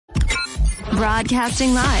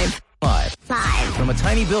Broadcasting live. Live. From a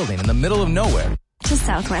tiny building in the middle of nowhere. To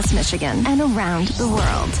Southwest Michigan and around the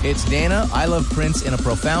world. It's Dana, I Love Prince in a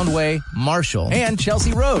Profound Way, Marshall, and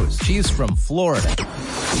Chelsea Rose. She's from Florida.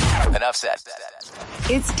 Enough said.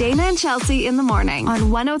 It's Dana and Chelsea in the morning on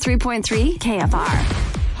 103.3 KFR.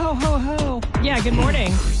 Ho, ho, ho. Yeah, good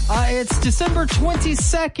morning. It's December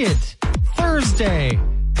 22nd, Thursday,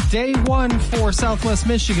 day one for Southwest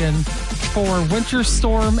Michigan for Winter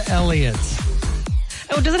Storm Elliott.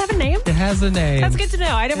 Oh, does it have a name? It has a name. That's good to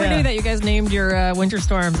know. I never knew that you guys named your winter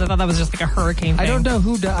storms. I thought that was just like a hurricane thing. I don't know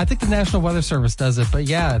who does. I think the National Weather Service does it, but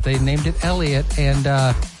yeah, they named it Elliott, and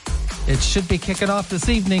it should be kicking off this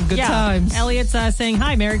evening. Good times. Elliot's saying,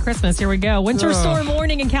 hi, Merry Christmas. Here we go. Winter storm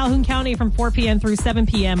warning in Calhoun County from 4 p.m. through 7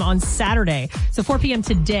 p.m. on Saturday. So 4 p.m.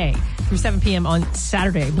 today through 7 p.m. on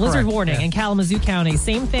Saturday. Blizzard warning in Kalamazoo County.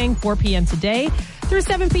 Same thing, 4 p.m. today through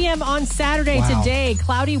 7 p.m. on Saturday. Today,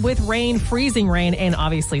 cloudy with rain, freezing rain, and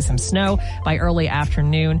obviously some snow by early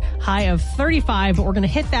afternoon. High of 35, but we're going to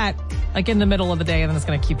hit that like in the middle of the day, and then it's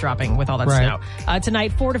going to keep dropping with all that snow.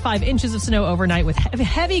 Tonight, 4 to 5 inches of snow overnight with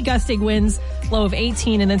heavy gusting winds, low of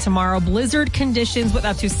 18, and then tomorrow, blizzard conditions with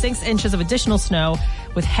up to 6 inches of additional snow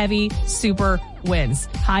with heavy, super winds.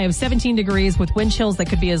 High of 17 degrees with wind chills that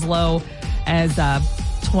could be as low as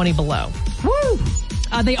 20 below. Woo!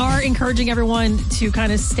 They are encouraging everyone to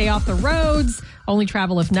kind of stay off the roads, only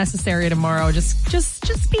travel if necessary tomorrow.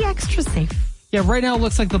 Just be extra safe. Yeah, right now it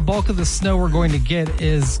looks like the bulk of the snow we're going to get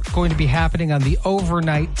is going to be happening on the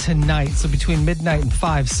overnight tonight, so between midnight and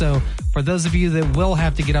 5. So for those of you that will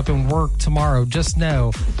have to get up and work tomorrow, just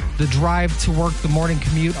know the drive to work, the morning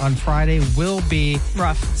commute on Friday will be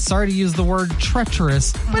rough. Sorry to use the word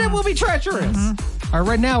treacherous, but it will be treacherous. All right,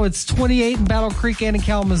 right now it's 28 in Battle Creek and in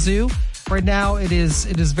Kalamazoo. Right now it is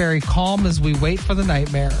very calm as we wait for the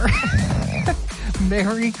nightmare.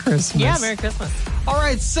 Merry Christmas. Yeah, Merry Christmas. All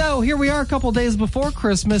right, so here we are a couple days before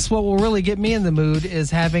Christmas. What will really get me in the mood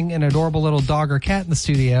is having an adorable little dog or cat in the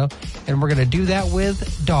studio, and we're going to do that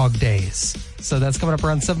with Dog Days. So that's coming up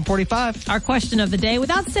around 7:45. Our question of the day,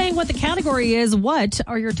 without saying what the category is, what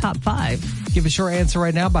are your top 5? Give us your answer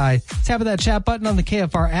right now by tapping that chat button on the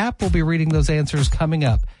KFR app. We'll be reading those answers coming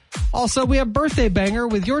up. Also, we have Birthday Banger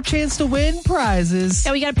with your chance to win prizes.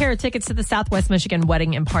 Yeah, we got a pair of tickets to the Southwest Michigan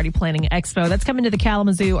Wedding and Party Planning Expo. That's coming to the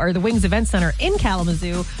Kalamazoo, or the Wings Event Center in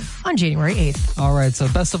Kalamazoo on January 8th. All right, so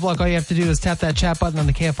best of luck. All you have to do is tap that chat button on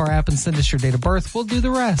the KFR app and send us your date of birth. We'll do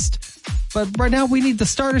the rest. But right now, we need to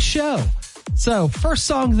start a show. So, first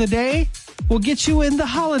song of the day will get you in the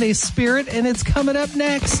holiday spirit, and it's coming up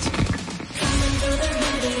next.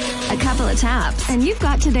 A couple of taps, and you've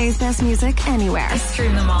got today's best music anywhere.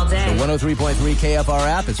 Stream them all day. The 103.3 KFR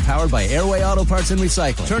app is powered by Airway Auto Parts and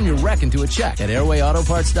Recycling. Turn your wreck into a check at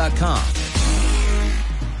airwayautoparts.com.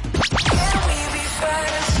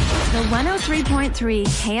 The 103.3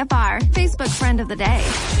 KFR Facebook Friend of the Day.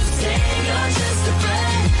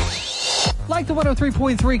 Like the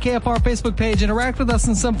 103.3 KFR Facebook page, interact with us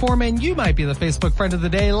in some form, and you might be the Facebook Friend of the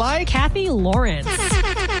Day, like Kathy Lawrence.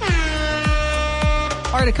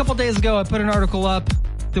 All right, a couple days ago, I put an article up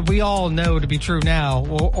that we all know to be true now,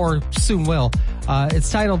 or soon will.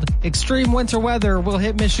 It's titled, Extreme Winter Weather Will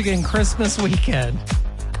Hit Michigan Christmas Weekend.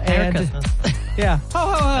 Merry Christmas. Yeah. Ho,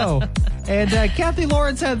 ho, ho. And Kathy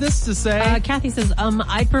Lawrence had this to say. Kathy says,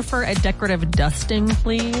 I'd prefer a decorative dusting,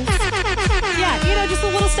 please. Yeah, just a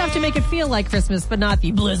little stuff to make it feel like Christmas, but not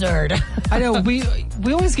the blizzard. I know, we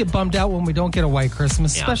always get bummed out when we don't get a white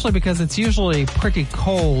Christmas, especially because it's usually pretty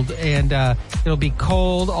cold, and it'll be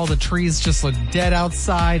cold, all the trees just look dead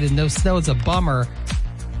outside, and no snow. It's a bummer.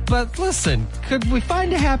 But listen, could we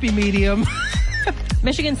find a happy medium?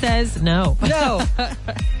 Michigan says no. No.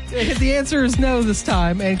 The answer is no this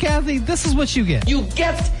time. And Kathy, this is what you get. You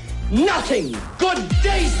get nothing. Good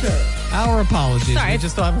day, sir. Our apologies. Sorry. We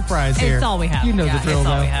just don't have a prize here. It's all we have. You know the drill, it's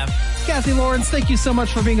all though. we have. Kathy Lawrence, thank you so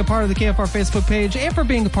much for being a part of the KFR Facebook page and for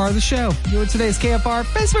being a part of the show. You're today's KFR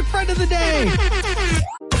Facebook Friend of the Day.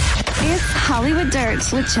 It's Hollywood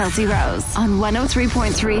Dirt with Chelsea Rose on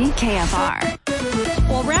 103.3 KFR.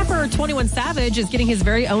 Well, rapper 21 Savage is getting his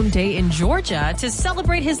very own day in Georgia to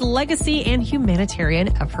celebrate his legacy and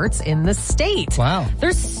humanitarian efforts in the state. Wow.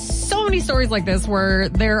 There's so many stories like this where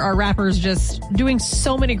there are rappers just doing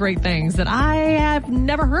so many great things that I have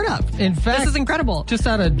never heard of. In fact, this is incredible. Just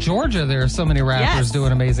out of Georgia, there are so many rappers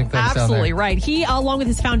doing amazing things down there. Absolutely right. He, along with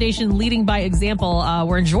his foundation, Leading by Example,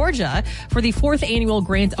 were in Georgia for the 4th annual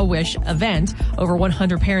Grant a Wish event. Over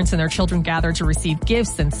 100 parents and their children gathered to receive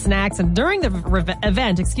gifts and snacks. And during the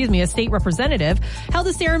event, a state representative held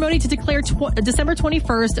a ceremony to declare December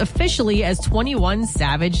 21st officially as 21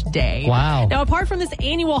 Savage Day. Wow. Now, apart from this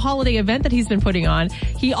annual holiday holiday event that he's been putting on.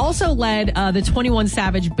 He also led the 21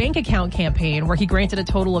 Savage bank account campaign, where he granted a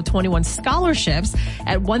total of 21 scholarships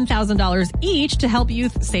at $1,000 each to help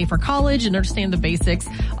youth save for college and understand the basics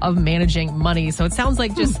of managing money. So it sounds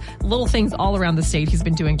like just little things all around the state he's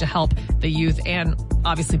been doing to help the youth and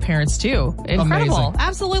obviously parents too. Incredible. Amazing.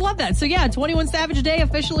 Absolutely love that. So yeah, 21 Savage Day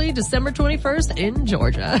officially December 21st in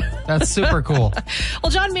Georgia. That's super cool.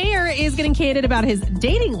 Well, John Mayer is getting candid about his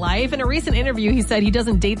dating life. In a recent interview, he said he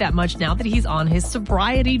doesn't date that much now that he's on his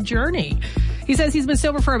sobriety journey. He says he's been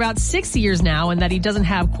sober for about 6 years now and that he doesn't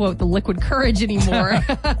have, quote, the liquid courage anymore,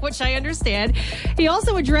 which I understand. He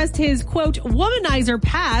also addressed his, quote, womanizer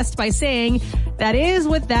past by saying, that is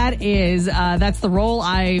what that is. That's the role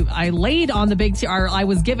I laid on the I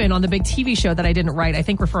was given on the big TV show that I didn't write. I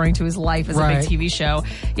think referring to his life as a big TV show.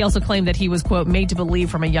 He also claimed that he was, quote, made to believe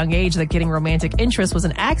from a young age that getting romantic interest was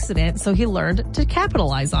an accident, so he learned to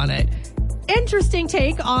capitalize on it. Interesting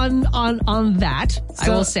take on that, I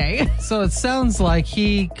will say. So it sounds like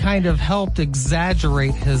he kind of helped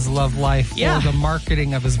exaggerate his love life for the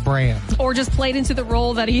marketing of his brand. Or just played into the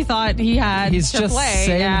role that he thought he had He's to just play.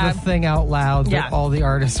 saying the thing out loud that all the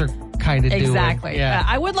artists are kind of doing. Exactly. Yeah.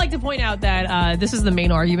 I would like to point out that this is the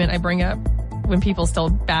main argument I bring up when people still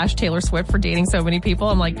bash Taylor Swift for dating so many people.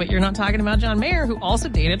 I'm like, but you're not talking about John Mayer, who also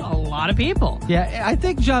dated a lot of people. Yeah, I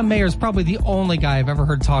think John Mayer is probably the only guy I've ever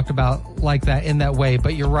heard talked about like that in that way.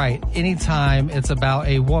 But you're right. Anytime it's about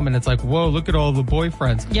a woman, it's like, whoa, look at all the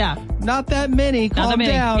boyfriends. Yeah. Not that many. Calm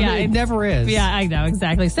down. Yeah, it never is. Yeah, I know.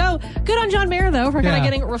 Exactly. So good on John Mayer, though, for kind of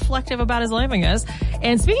getting reflective about his life, I guess.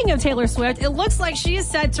 And speaking of Taylor Swift, it looks like she is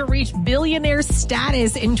set to reach billionaire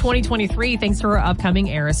status in 2023 thanks to her upcoming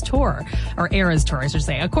Eras Tour, I should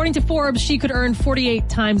say. According to Forbes, she could earn 48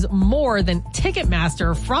 times more than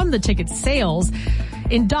Ticketmaster from the ticket sales.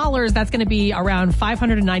 In dollars, that's going to be around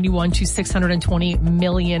 $591 to $620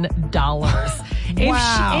 million.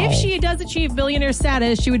 If she does achieve billionaire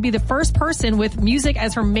status, she would be the first person with music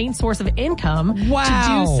as her main source of income to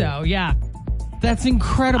do so. Yeah. That's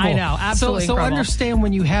incredible. I know, absolutely So incredible. understand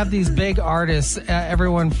when you have these big artists,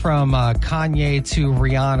 everyone from Kanye to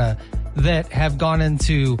Rihanna, that have gone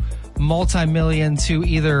into multi-million to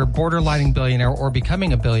either borderlining billionaire or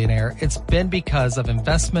becoming a billionaire, it's been because of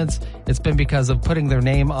investments. It's been because of putting their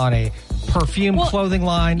name on a perfume clothing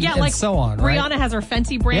line and like so on, right? Rihanna has her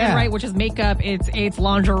Fenty brand, right, which is makeup, it's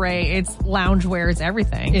lingerie, it's loungewear, it's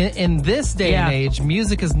everything. In this day and age,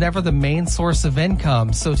 music is never the main source of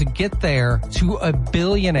income. So to get there to a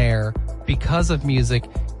billionaire because of music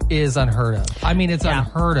is unheard of. I mean, it's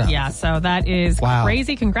unheard of. Yeah, so that is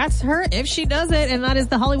crazy. Congrats to her if she does it, and that is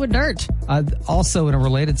the Hollywood Dirt. Also, in a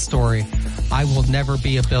related story, I will never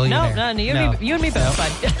be a billionaire. No, you and me both,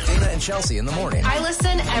 bud. Dana and Chelsea in the morning. I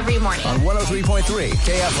listen every morning. On 103.3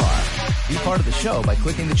 KFR. Be part of the show by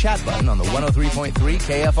clicking the chat button on the 103.3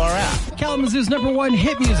 KFR app. Kalamazoo's #1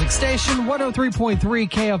 hit music station, 103.3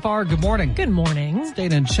 KFR. Good morning. Good morning.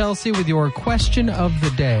 Dana and Chelsea with your question of the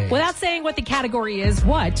day. Without saying what the category is,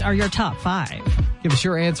 what are your top 5? Give us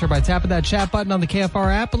your answer by tapping that chat button on the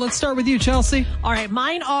KFR app. But let's start with you, Chelsea. All right,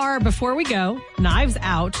 mine are, before we go, Knives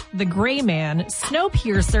Out, The Gray Man,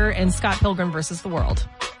 Snowpiercer, and Scott Pilgrim vs. the World.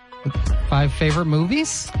 5 favorite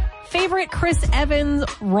movies? Favorite Chris Evans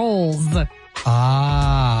roles?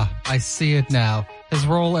 I see it now. His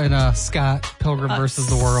role in Scott Pilgrim vs.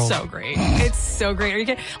 the World. So great. It's so great. Are you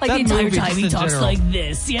kidding? Like, that the entire movie, time he just in talks general. like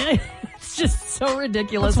this. Yeah. It's just so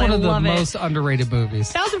ridiculous. That's one of the love most underrated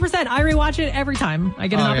movies. 1000%. I rewatch it every time I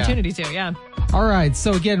get an opportunity to. Yeah. All right.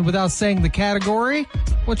 So again, without saying the category,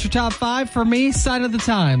 what's your top 5? For me, Sign of the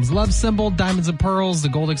Times, Love Symbol, Diamonds and Pearls, The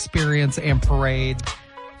Gold Experience, and Parade.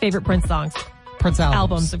 Favorite Prince songs? Prince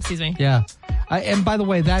albums. Excuse me. Yeah. And by the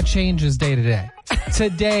way, that changes day to day.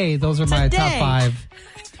 Today, those are my top 5.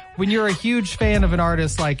 When you're a huge fan of an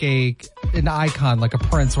artist like an icon, like a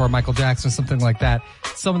Prince or a Michael Jackson or something like that,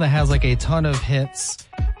 someone that has like a ton of hits,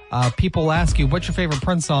 people ask you, what's your favorite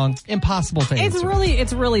Prince song? Impossible to answer.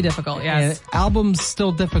 It's really difficult, yes. And albums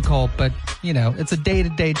still difficult, but, you know, it's a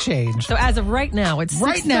day-to-day change. So as of right now, it's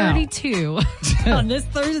 6:32 on this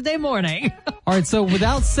Thursday morning. All right, so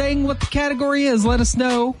without saying what the category is, let us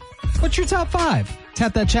know, what's your top 5?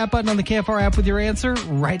 Tap that chat button on the KFR app with your answer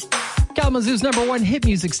right now. Kalamazoo's #1 hit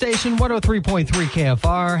music station, 103.3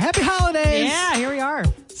 KFR. Happy holidays! Yeah, here we are.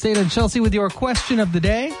 Dana and Chelsea with your question of the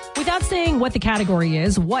day. Without saying what the category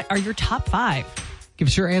is, what are your top 5? Give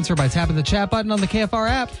us your answer by tapping the chat button on the KFR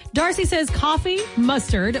app. Darcy says coffee,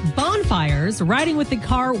 mustard, bonfires, riding with the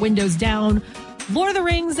car windows down, Lord of the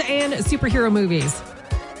Rings, and superhero movies.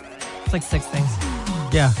 It's like 6 things.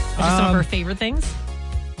 Yeah. Just some of her favorite things.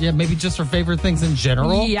 Yeah, maybe just her favorite things in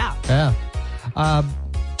general. Yeah. Yeah.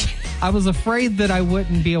 I was afraid that I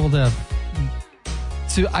wouldn't be able to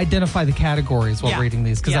identify the categories while reading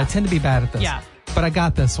these because I tend to be bad at this. Yeah. But I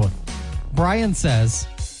got this one. Brian says,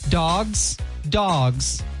 dogs,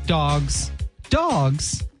 dogs, dogs,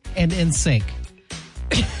 dogs, and NSYNC.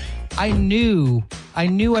 I knew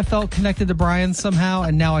I felt connected to Brian somehow,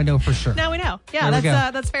 and now I know for sure. Now we know.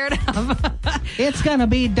 Yeah, that's fair enough. It's gonna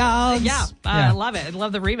be dogs. Yeah, I love it. I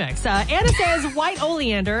love the remix. Anna says White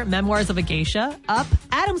Oleander, Memoirs of a Geisha, Up,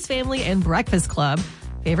 Addams Family, and Breakfast Club.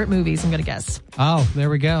 Favorite movies, I'm going to guess. Oh, there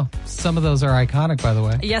we go. Some of those are iconic, by the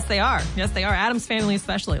way. Yes, they are. Addams Family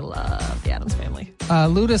especially. Love the Addams Family.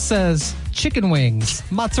 Luda says chicken wings,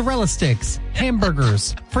 mozzarella sticks,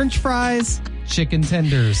 hamburgers, French fries, chicken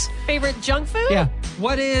tenders. Favorite junk food? Yeah.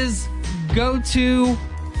 What is go-to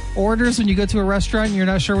orders when you go to a restaurant and you're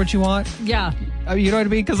not sure what you want? Yeah. You know what I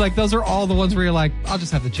mean? Because those are all the ones where you're like, I'll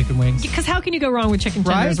just have the chicken wings. Because how can you go wrong with chicken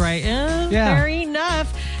tenders, right? Yeah. Fair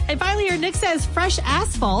enough. And finally, here, Nick says fresh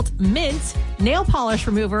asphalt, mint, nail polish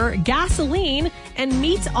remover, gasoline, and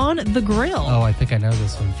meat on the grill. Oh, I think I know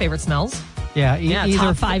this one. Favorite smells? Yeah,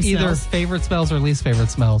 top 5 either smells. favorite smells or least favorite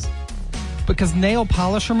smells. Because nail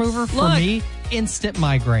polish remover, for Look, me, instant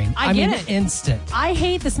migraine. I mean, get it. instant. I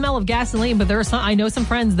hate the smell of gasoline, but I know some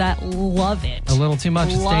friends that love it. A little too much.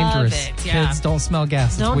 It's Love dangerous. it, yeah. Kids don't smell gas.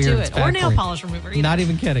 It's Don't weird. do It's it. bad Or nail for you. polish remover either. Not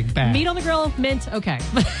even kidding. Bad. Meat on the grill, mint, okay.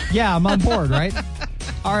 Yeah, I'm on board, right?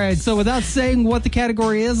 All right, so without saying what the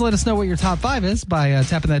category is, let us know what your top 5 is by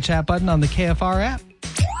tapping that chat button on the KFR app.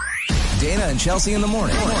 Dana and Chelsea in the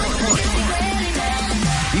morning.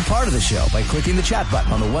 Be part of the show by clicking the chat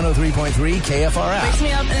button on the 103.3 KFR app. Wakes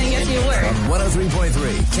me up and then gets me to work. On 103.3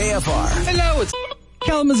 KFR. Hello, it's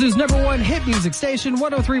Kalamazoo's #1 hit music station,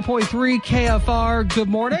 103.3 KFR. Good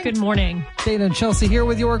morning. Good morning. Dana and Chelsea here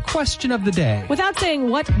with your question of the day. Without saying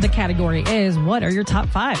what the category is, what are your top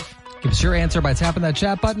 5? Give us your answer by tapping that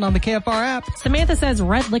chat button on the KFR app. Samantha says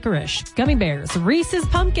red licorice, gummy bears, Reese's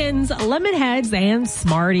Pumpkins, lemon heads, and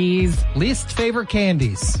Smarties. Least favorite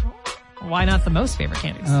candies. Why not the most favorite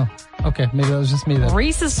candies? Oh, okay. Maybe that was just me then.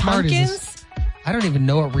 Reese's Smarties Pumpkins? I don't even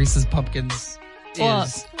know what Reese's Pumpkins Well,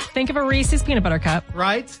 is. think of a Reese's peanut butter cup,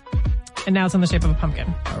 Right? and now it's in the shape of a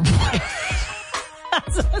pumpkin.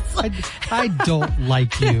 I don't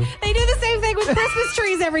like you. They do the same thing with Christmas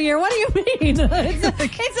trees every year. What do you mean?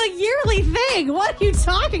 It's a yearly thing. What are you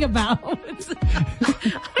talking about?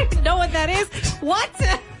 I don't know what that is. What?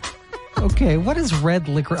 Okay, what is red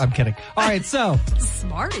liquor? I'm kidding. All right, so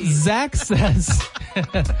Smarties. Zach says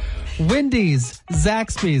Wendy's,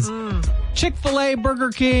 Zaxby's, Chick-fil-A,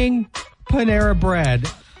 Burger King, Panera Bread.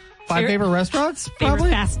 5 favorite restaurants? Favorite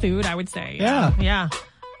Probably? fast food, I would say. Yeah. Yeah.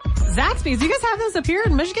 Zaxby's. Do you guys have those up here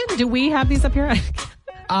in Michigan? Do we have these up here?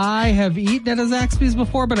 I have eaten at a Zaxby's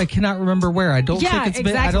before, but I cannot remember where. I don't think it's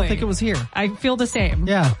been. I don't think it was here. I feel the same.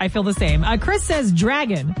 Yeah. I feel the same. Chris says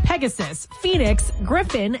dragon, Pegasus, Phoenix,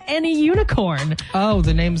 Griffin, and a unicorn. Oh,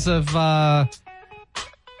 the names of I'm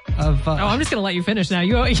just going to let you finish now.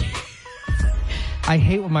 I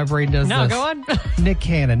hate when my brain does No, this. go on. Nick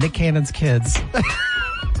Cannon's kids. I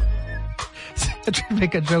tried to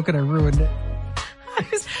make a joke and I ruined it. I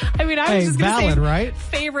was just going to valid, say right?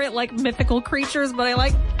 favorite mythical creatures, but I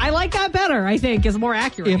like that better, I think, is more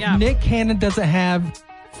accurate. If yeah. Nick Cannon doesn't have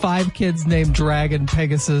 5 kids named Dragon,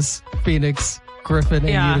 Pegasus, Phoenix, Griffin,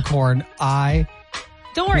 and Unicorn, I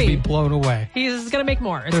Don't would be worry. blown away. He's going to make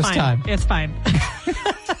more. It's There's fine. time. It's fine.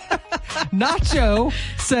 Nacho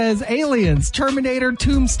says Aliens, Terminator,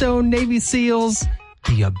 Tombstone, Navy SEALs,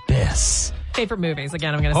 The Abyss. Favorite movies,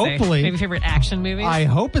 again, I'm going to say. Hopefully. Maybe favorite action movies. I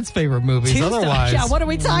hope it's favorite movies. Tombstone. Otherwise, Yeah, what are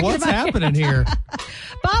we talking what's about? What's happening here?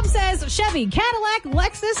 Bob says Chevy, Cadillac,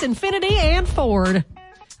 Lexus, Infiniti, and Ford.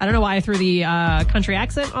 I don't know why I threw the country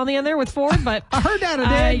accent on the end there with Ford, but I heard that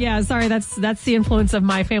today. yeah, sorry, that's the influence of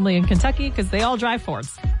my family in Kentucky because they all drive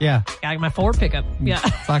Fords. Yeah, Got my Ford pickup. Yeah,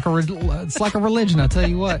 it's like a religion. I'll tell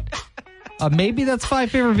you what. Maybe that's 5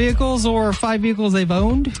 favorite vehicles or 5 vehicles they've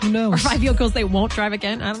owned. Who knows? or 5 vehicles they won't drive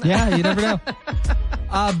again. I don't know. Yeah, you never know.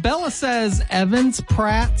 Bella says Evans,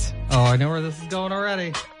 Pratt. Oh, I know where this is going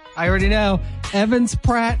already. I already know. Evans,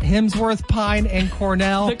 Pratt, Hemsworth, Pine, and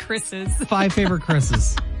Cornell. The Chris's. 5 favorite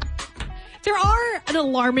Chris's. There are an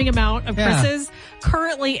alarming amount of Yeah. Chris's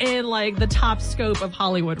currently in the top scope of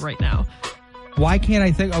Hollywood right now. Why can't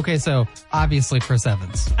I think? Okay, so obviously Chris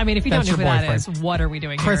Evans. I mean, if you That's don't know who your that boyfriend. is, what are we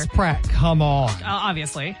doing Chris here? Pratt, come on.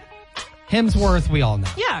 Obviously. Hemsworth, we all know.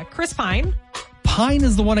 Yeah, Chris Pine. Pine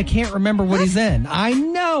is the one I can't remember what he's in. I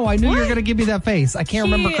know. I knew you were going to give me that face. I can't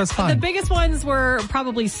remember Chris Pine. The biggest ones were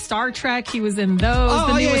probably Star Trek. He was in those. Oh,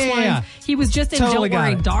 the newest ones. Yeah. He was just in Totally Don't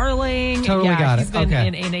Worry, got it. Darling. Totally got it. He's been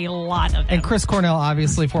Okay. in a lot of them. And Chris Cornell,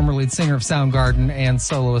 obviously former lead singer of Soundgarden and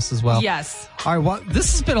soloist as well. Yes. All right, well,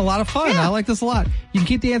 this has been a lot of fun. Yeah. I like this a lot. You can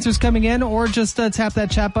keep the answers coming in or just tap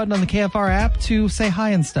that chat button on the KFR app to say hi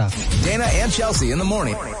and stuff. Dana and Chelsea in the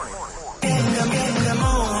morning.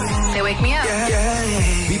 They wake me up.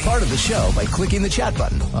 Be part of the show by clicking the chat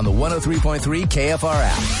button on the 103.3 KFR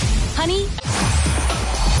app. Honey,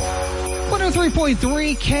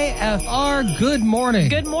 103.3 KFR, good morning.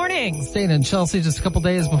 Good morning. Dana and Chelsea just a couple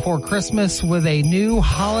days before Christmas with a new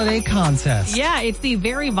holiday contest. Yeah, it's the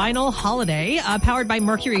Very Vinyl Holiday, powered by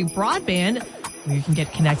Mercury Broadband. You can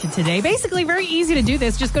get connected today. Basically, very easy to do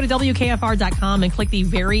this. Just go to WKFR.com and click the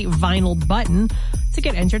Very Vinyl button to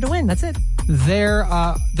get entered to win. That's it. There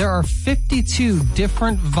are 52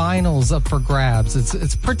 different vinyls up for grabs.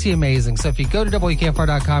 It's pretty amazing. So if you go to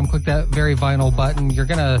WKFR.com, click that Very Vinyl button, you're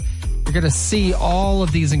gonna see all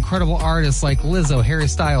of these incredible artists like Lizzo, Harry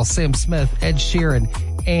Styles, Sam Smith, Ed Sheeran,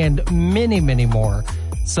 and many, many more.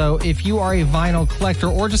 So if you are a vinyl collector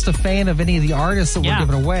or just a fan of any of the artists that we're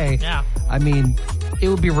giving away, I mean, it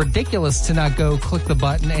would be ridiculous to not go click the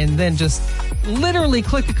button and then just literally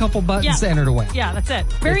click a couple buttons to enter to win. Yeah, that's it.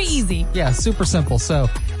 Very easy. Yeah, super simple. So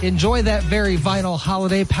enjoy that Very Vinyl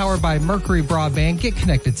Holiday powered by Mercury Broadband. Get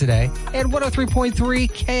connected today at 103.3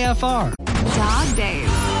 KFR. dog days.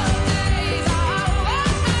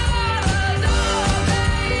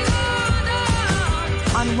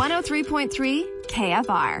 On 103.3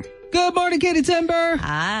 KFR. Good morning, Katie Timber.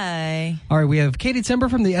 Hi. All right, we have Katie Timber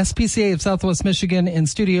from the SPCA of Southwest Michigan in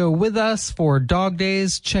studio with us for Dog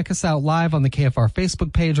Days. Check us out live on the KFR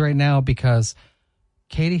Facebook page right now because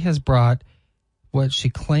Katie has brought what she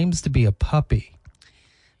claims to be a puppy.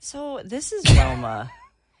 So this is Wilma,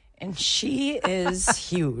 and she is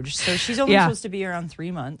huge. So she's only supposed to be around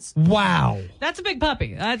 3 months. Wow. That's a big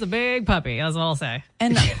puppy. That's a big puppy. That's what I'll say.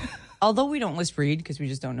 And although we don't list breed because we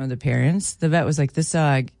just don't know the parents, the vet was like, this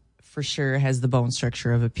dog for sure has the bone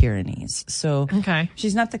structure of a Pyrenees. So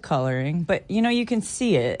she's not the coloring, but you can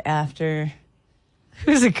see it after.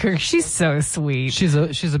 Who's a Kirk? She's so sweet. She's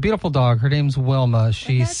a beautiful dog. Her name's Wilma.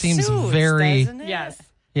 She seems very Yes.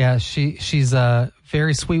 Yeah, she's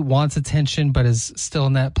very sweet, wants attention, but is still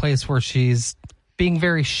in that place where she's being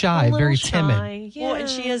very shy, very timid. Yeah. Well, and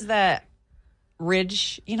she has that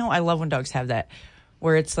ridge. I love when dogs have that,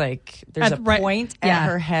 where it's like there's a point at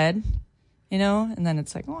her head, and then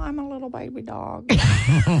it's like, oh, I'm a little baby dog.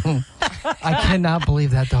 I cannot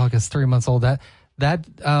believe that dog is 3 months old.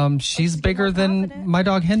 She's bigger than my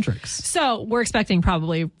dog Hendrix. So we're expecting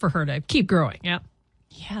probably for her to keep growing. Yeah.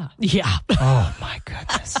 Yeah. Oh my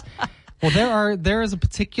goodness. Well, there is a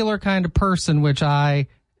particular kind of person which I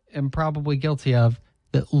am probably guilty of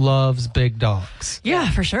that loves big dogs.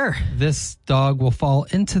 Yeah, for sure. This dog will fall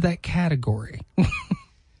into that category.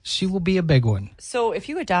 She will be a big one. So if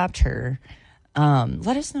you adopt her,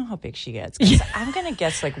 let us know how big she gets. 'Cause I'm going to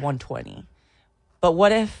guess like 120. But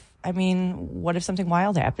what if something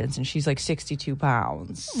wild happens and she's like 62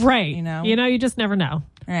 pounds? Right. You just never know.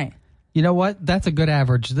 Right. You know what? That's a good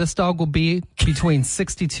average. This dog will be between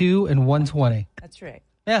 62 and 120. That's right.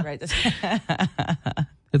 Yeah. Right.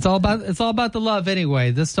 It's all about the love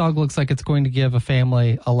anyway. This dog looks like it's going to give a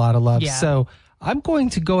family a lot of love. Yeah. So I'm going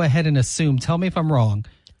to go ahead and assume, tell me if I'm wrong,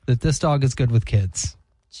 that this dog is good with kids.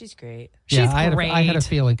 She's great. Yeah, She's great. I had a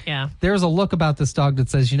feeling. Yeah. There's a look about this dog that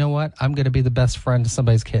says, you know what? I'm going to be the best friend to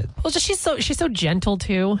somebody's kid. Well, she's so gentle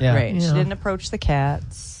too. Yeah. Right. She didn't approach the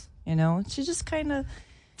cats. She just kind of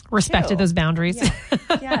Respected those boundaries.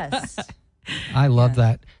 Yeah. Yes. I love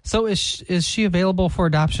that. So is she available for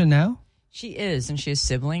adoption now? She is, and she has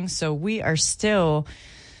siblings. So we are still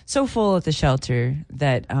so full at the shelter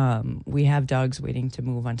that we have dogs waiting to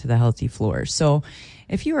move onto the healthy floor. So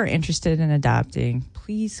if you are interested in adopting,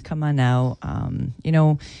 please come on out.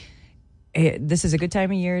 This is a good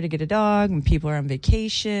time of year to get a dog when people are on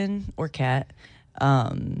vacation or cat.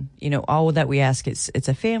 All that we ask is it's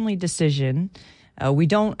a family decision. We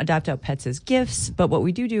don't adopt out pets as gifts, but what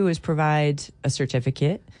we do is provide a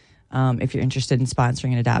certificate if you're interested in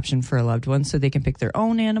sponsoring an adoption for a loved one so they can pick their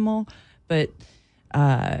own animal. But,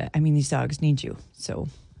 these dogs need you. So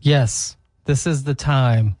yes, this is the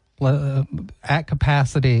time at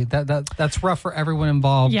capacity. That's rough for everyone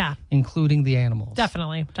involved, including the animals.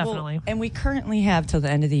 Definitely. Well, and we currently have till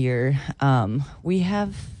the end of the year, we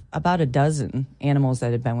have about a dozen animals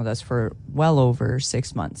that have been with us for well over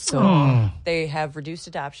 6 months. So they have reduced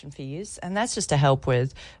adoption fees, and that's just to help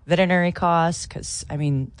with veterinary costs because, I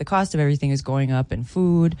mean, the cost of everything is going up in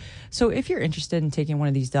food. So if you're interested in taking one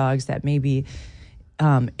of these dogs that maybe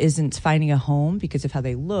isn't finding a home because of how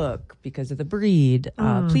they look, because of the breed,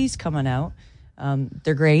 please come on out.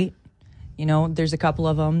 They're great. You know, there's a couple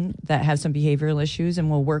of them that have some behavioral issues, and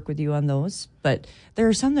we'll work with you on those. But there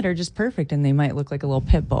are some that are just perfect, and they might look like a little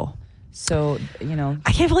pit bull. So, you know.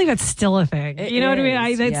 I can't believe that's still a thing. It You know what I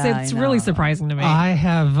mean? is. It's I really know. surprising to me. I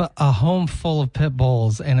have a home full of pit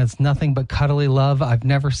bulls, and it's nothing but cuddly love. I've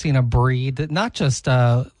never seen a breed that not just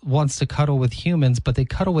wants to cuddle with humans, but they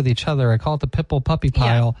cuddle with each other. I call it the pit bull puppy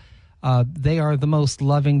pile. They are the most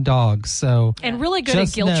loving dogs. So and really good at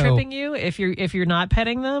just guilt know tripping you if you're not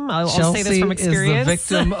petting them. I'll say this Chelsea from experience. is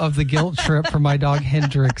the victim of the guilt trip for my dog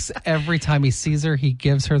Hendrix. Every time he sees her, he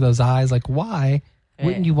gives her those eyes like, why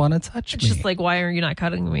wouldn't you want to touch It's me? just like, why are you not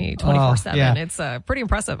cutting me 24/7? yeah. It's pretty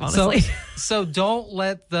impressive, honestly. So don't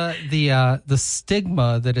let the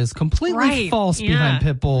stigma that is completely Right, false yeah. behind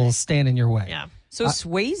pit bulls stand in your way. yeah. So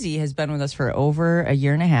Swayze has been with us for over a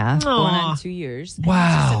year and a half, going Aw. on 2 years. And Wow.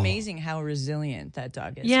 It's just amazing how resilient that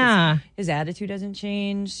dog is. Yeah. His attitude doesn't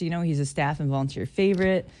change. You know, he's a staff and volunteer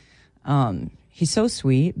favorite. He's so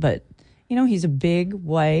sweet, but, you know, he's a big,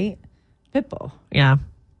 white pit bull. Yeah.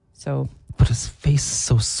 So, But his face is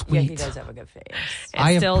so sweet. yeah, he does have a good face.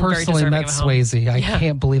 I have still very personally deserving met of a home. Swayze. I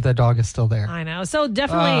can't believe that dog is still there. I know. So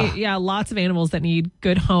definitely, lots of animals that need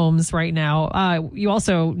good homes right now. You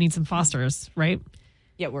also need some fosters, right?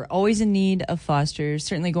 Yeah, we're always in need of fosters,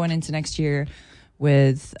 certainly going into next year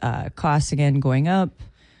with costs again going up.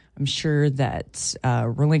 I'm sure that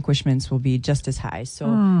relinquishments will be just as high. So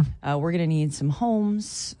we're going to need some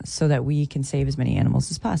homes so that we can save as many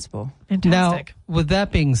animals as possible. Fantastic. Now, with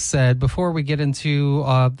that being said, before we get into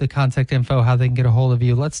the contact info, how they can get a hold of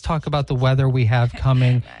you, let's talk about the weather we have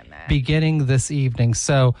coming beginning this evening.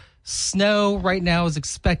 So snow right now is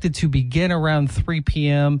expected to begin around 3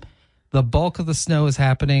 p.m. The bulk of the snow is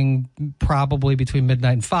happening probably between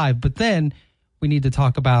midnight and 5. But then we need to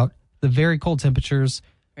talk about the very cold temperatures.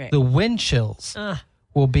 Right. The wind chills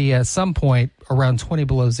will be at some point around 20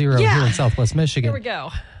 below zero here in Southwest Michigan. Here we go.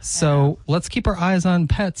 So let's keep our eyes on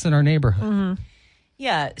pets in our neighborhood.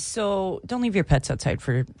 Yeah, so don't leave your pets outside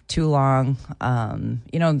for too long.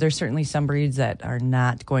 You know, there's certainly some breeds that are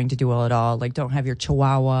not going to do well at all. Like, don't have your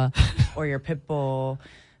Chihuahua or your Pit Bull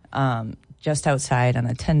just outside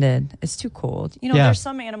unattended. It's too cold. You know, Yeah. there's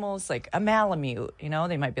some animals like a Malamute. You know,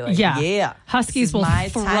 they might be like, Yeah. yeah, Huskies this is will my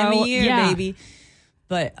throw- time of year, yeah. baby.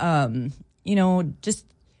 But you know, just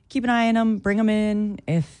keep an eye on them. Bring them in.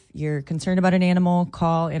 If you're concerned about an animal,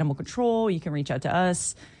 call animal control. You can reach out to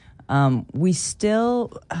us. We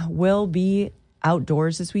still will be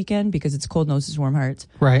outdoors this weekend because it's cold noses, warm hearts.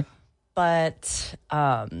 Right. But,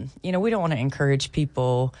 you know, we don't want to encourage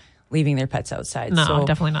people leaving their pets outside. No, So-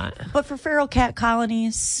 definitely not. But for feral cat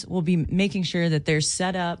colonies, we'll be making sure that they're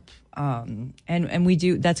set up. And we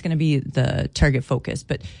do, that's going to be the target focus.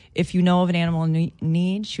 But if you know of an animal in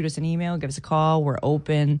need, shoot us an email, give us a call. We're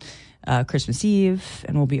open Christmas Eve,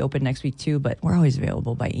 and we'll be open next week too, but we're always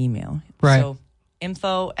available by email. Right. So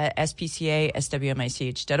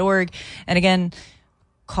info@spca.swmich.org. And again,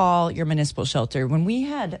 call your municipal shelter. When we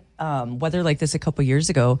had weather like this a couple years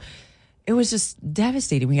ago, it was just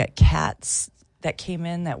devastating. We got cats that came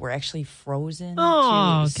in that were actually frozen.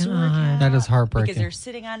 Oh, to sewer God. cats That is because heartbreaking. they're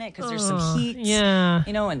sitting on it because there's some heat. yeah.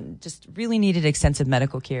 You know, and just really needed extensive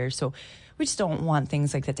medical care. So we just don't want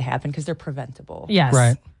things like that to happen because they're preventable. Yes.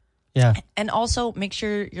 Right. Yeah. And also make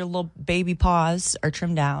sure your little baby paws are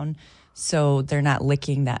trimmed down so they're not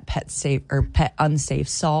licking that pet safe or pet unsafe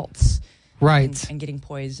salts Right. and getting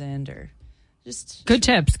poisoned or just Good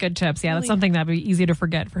tips. Good tips. Yeah, that's something that'd be easy to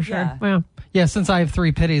forget for sure. Yeah. Yeah. Yeah, since I have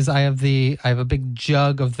 3 pitties, I have a big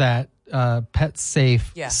jug of that pet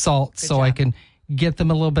safe Yeah. salt, Good so I job. can get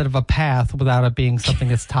them a little bit of a path without it being something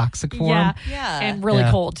that's toxic for Yeah. them. Yeah. And really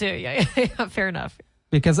Yeah. cold too. Yeah. Fair enough.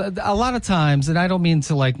 Because a lot of times, and I don't mean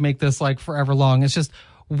to like make this like forever long, it's just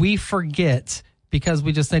we forget because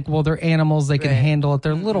we just think, well, they're animals, they can Right. handle it.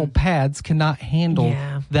 Their little pads cannot handle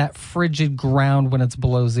Yeah. that frigid ground when it's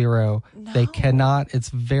below zero. They cannot. It's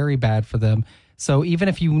very bad for them. So even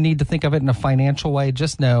if you need to think of it in a financial way,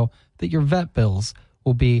 just know that your vet bills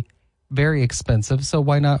will be very expensive. So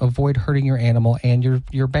why not avoid hurting your animal and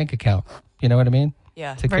your bank account? You know what I mean?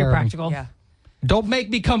 Yeah. Take Very care of 'em. practical. Yeah. Don't make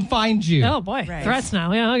me come find you. Oh boy. Right. Threats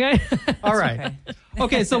now. Yeah. Okay. All right.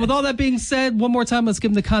 Okay, so with all that being said, one more time, let's give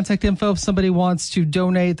them the contact info if somebody wants to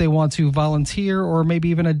donate, they want to volunteer, or maybe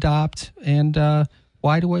even adopt. And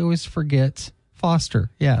why do I always forget Foster.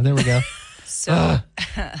 Yeah, there we go. So,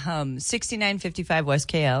 6955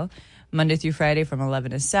 West KL, Monday through Friday from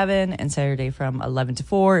 11 to 7 and Saturday from 11 to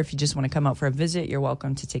 4. If you just want to come out for a visit, you're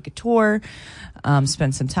welcome to take a tour,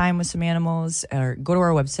 spend some time with some animals, or go to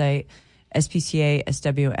our website,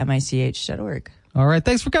 spcaswmich.org. All right,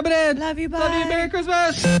 thanks for coming in. Love you, bye. Love you, Merry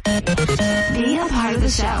Christmas. Be a part of the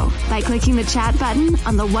show by clicking the chat button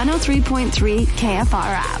on the 103.3 KFR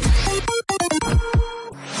app.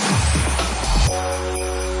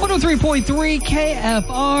 103.3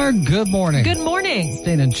 KFR. Good morning. Good morning.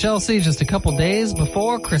 Staying in Chelsea just a couple days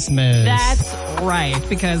before Christmas. That's right,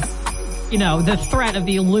 because, the threat of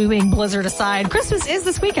the looming blizzard aside, Christmas is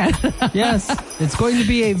this weekend. Yes, it's going to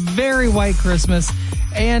be a very white Christmas.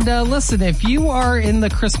 And listen, if you are in the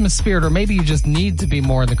Christmas spirit, or maybe you just need to be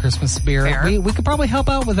more in the Christmas spirit, we could probably help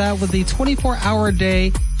out with that with the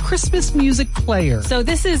 24-hour-a-day Christmas music player. So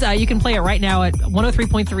this is, you can play it right now at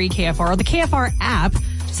 103.3 KFR or the KFR app.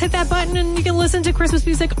 Just hit that button and you can listen to Christmas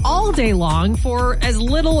music all day long for as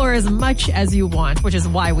little or as much as you want, which is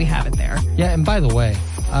why we have it there. Yeah, and by the way,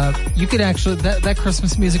 you could actually, that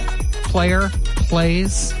Christmas music player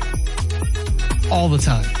plays all the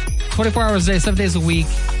time. 24 hours a day, 7 days a week.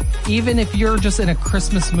 Even if you're just in a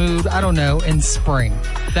Christmas mood, I don't know, in spring,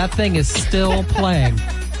 that thing is still playing.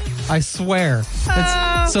 I swear.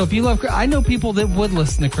 So if you love, I know people that would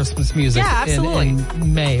listen to Christmas music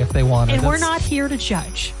in May if they wanted. And we're not here to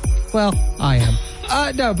judge. Well, I am.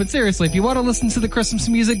 No, but seriously, if you want to listen to the Christmas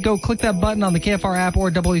music, go click that button on the KFR app or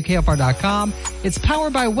WKFR.com. It's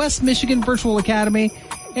powered by West Michigan Virtual Academy.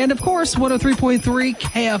 And of course, 103.3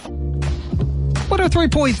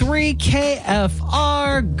 103.3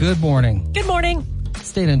 KFR. Good morning. Good morning.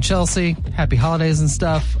 Staying in Chelsea. Happy holidays and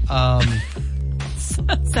stuff.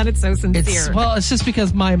 Sounded so sincere. It's just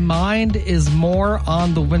because my mind is more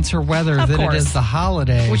on the winter weather than it is the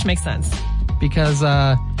holiday. Which makes sense. Because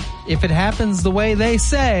if it happens the way they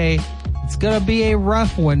say, it's going to be a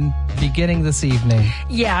rough one beginning this evening.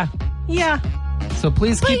 Yeah. So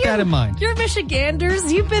please keep that in mind. You're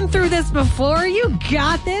Michiganders. You've been through this before. You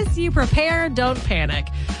got this. You prepare. Don't panic.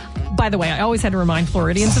 By the way, I always had to remind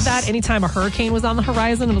Floridians of that. Anytime a hurricane was on the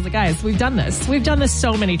horizon, I was like, guys, we've done this. We've done this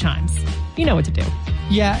so many times. You know what to do.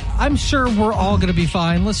 Yeah, I'm sure we're all going to be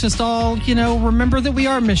fine. Let's just all, remember that we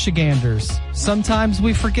are Michiganders. Sometimes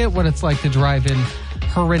we forget what it's like to drive in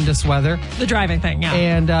horrendous weather. The driving thing, yeah.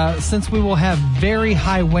 And since we will have very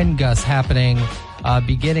high wind gusts happening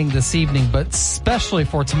beginning this evening, but especially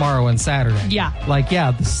for tomorrow and Saturday.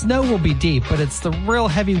 Yeah. The snow will be deep, but it's the real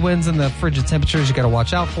heavy winds and the frigid temperatures you got to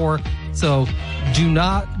watch out for. So do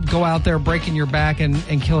not go out there breaking your back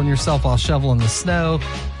and killing yourself while shoveling the snow.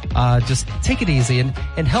 Just take it easy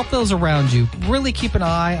and help those around you. Really keep an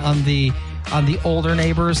eye on the older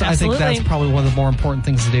neighbors. Absolutely. I think that's probably one of the more important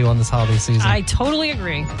things to do on this holiday season. I totally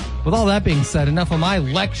agree. With all that being said, enough of my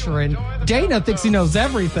lecturing. Dana thinks he knows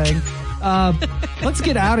everything. Let's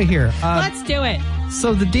get out of here. Let's do it.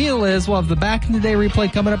 So the deal is we'll have the Back in the Day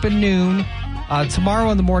replay coming up at noon. Tomorrow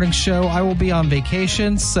on the morning show, I will be on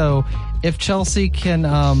vacation. So if Chelsea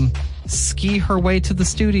can ski her way to the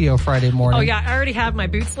studio Friday morning. Oh, yeah. I already have my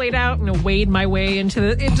boots laid out and wade my way into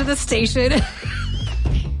the station.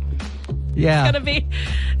 Yeah. It's going to be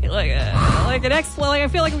like I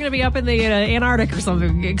feel like we're going to be up in the Antarctic or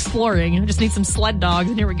something exploring. I just need some sled dogs,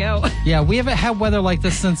 and here we go. Yeah, we haven't had weather like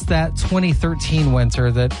this since that 2013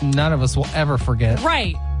 winter that none of us will ever forget.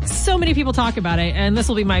 Right. So many people talk about it, and this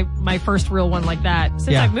will be my first real one like that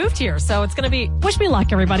since I've moved here. So it's going to be, wish me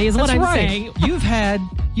luck, everybody, is That's what I'm right. saying.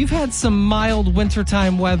 You've had some mild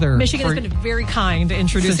wintertime weather. Michigan has been very kind to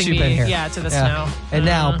introducing me to the snow. And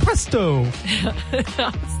now, presto.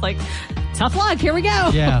 It's like, tough luck. Here we go.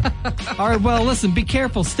 Yeah. All right. Well, listen, be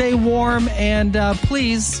careful. Stay warm. And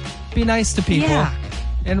please be nice to people. Yeah.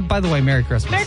 And by the way, Merry Christmas.